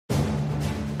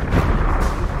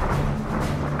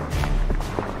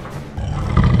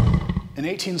In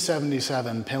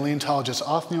 1877, paleontologist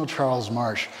Othniel Charles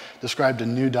Marsh described a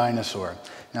new dinosaur.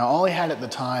 Now, all he had at the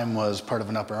time was part of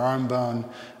an upper arm bone,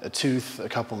 a tooth, a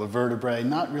couple of vertebrae,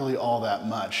 not really all that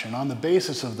much. And on the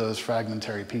basis of those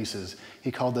fragmentary pieces, he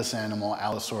called this animal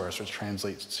Allosaurus, which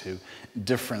translates to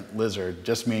different lizard,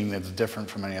 just meaning that it's different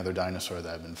from any other dinosaur that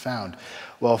had been found.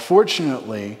 Well,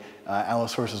 fortunately,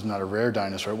 Allosaurus is not a rare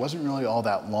dinosaur. It wasn't really all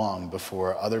that long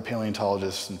before other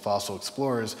paleontologists and fossil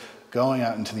explorers going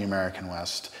out into the American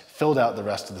West filled out the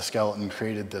rest of the skeleton,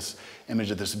 created this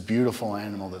image of this beautiful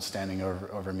animal that's standing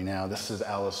over me now. This is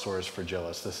Allosaurus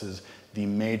fragilis. This is the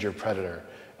major predator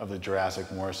of the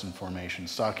Jurassic-Morrison Formation,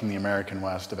 stalking the American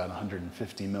West about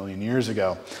 150 million years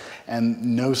ago.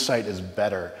 And no site is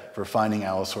better for finding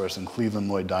Allosaurus than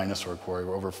Cleveland-Lloyd Dinosaur Quarry,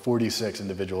 where over 46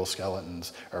 individual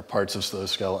skeletons, or parts of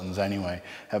those skeletons anyway,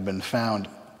 have been found.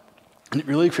 And it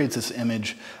really creates this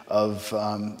image of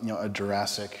a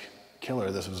Jurassic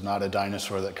killer. This was not a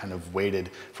dinosaur that kind of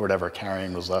waited for whatever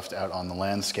carrion was left out on the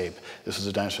landscape. This was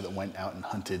a dinosaur that went out and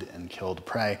hunted and killed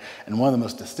prey. And one of the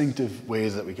most distinctive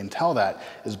ways that we can tell that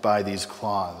is by these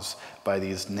claws, by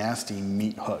these nasty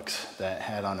meat hooks that it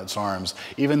had on its arms.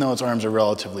 Even though its arms are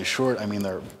relatively short, I mean,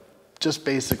 they're just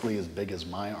basically as big as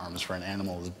my arms for an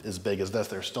animal as big as this.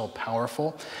 They're still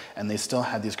powerful, and they still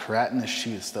had these keratinous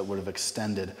sheaths that would have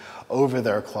extended over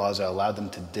their claws that allowed them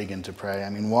to dig into prey.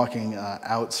 I mean, walking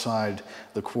outside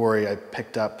the quarry, I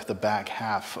picked up the back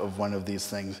half of one of these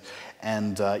things,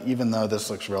 and even though this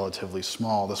looks relatively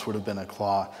small, this would have been a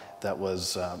claw that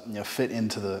was fit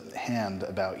into the hand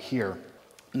about here.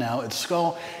 Now, its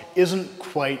skull isn't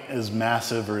quite as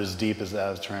massive or as deep as that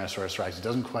of Tyrannosaurus rex. It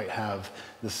doesn't quite have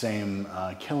the same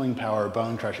killing power,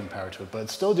 bone-crushing power to it, but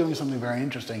it's still doing something very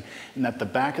interesting in that the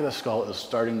back of the skull is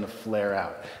starting to flare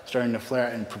out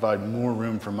and provide more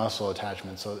room for muscle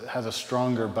attachment. So it has a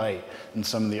stronger bite than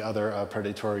some of the other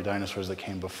predatory dinosaurs that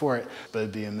came before it. But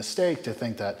it'd be a mistake to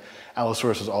think that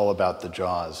Allosaurus is all about the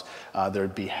jaws.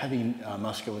 There'd be heavy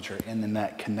musculature in the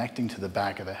neck connecting to the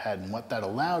back of the head, and what that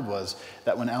allowed was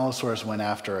that when Allosaurus went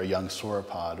after a young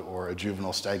sauropod or a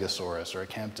juvenile stegosaurus or a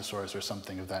camptosaurus or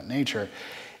something of that nature,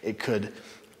 it could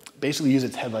basically use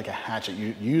its head like a hatchet.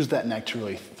 Use that neck to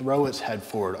really throw its head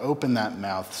forward, open that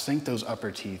mouth, sink those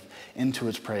upper teeth into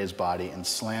its prey's body, and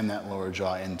slam that lower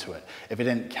jaw into it. If it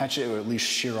didn't catch it, it would at least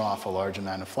shear off a large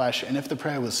amount of flesh. And if the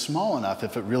prey was small enough,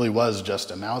 if it really was just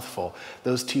a mouthful,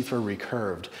 those teeth were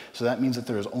recurved. So that means that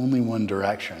there is only one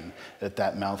direction that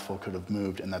that mouthful could have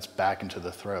moved, and that's back into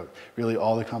the throat. Really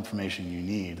all the confirmation you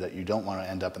need that you don't want to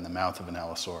end up in the mouth of an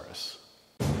Allosaurus.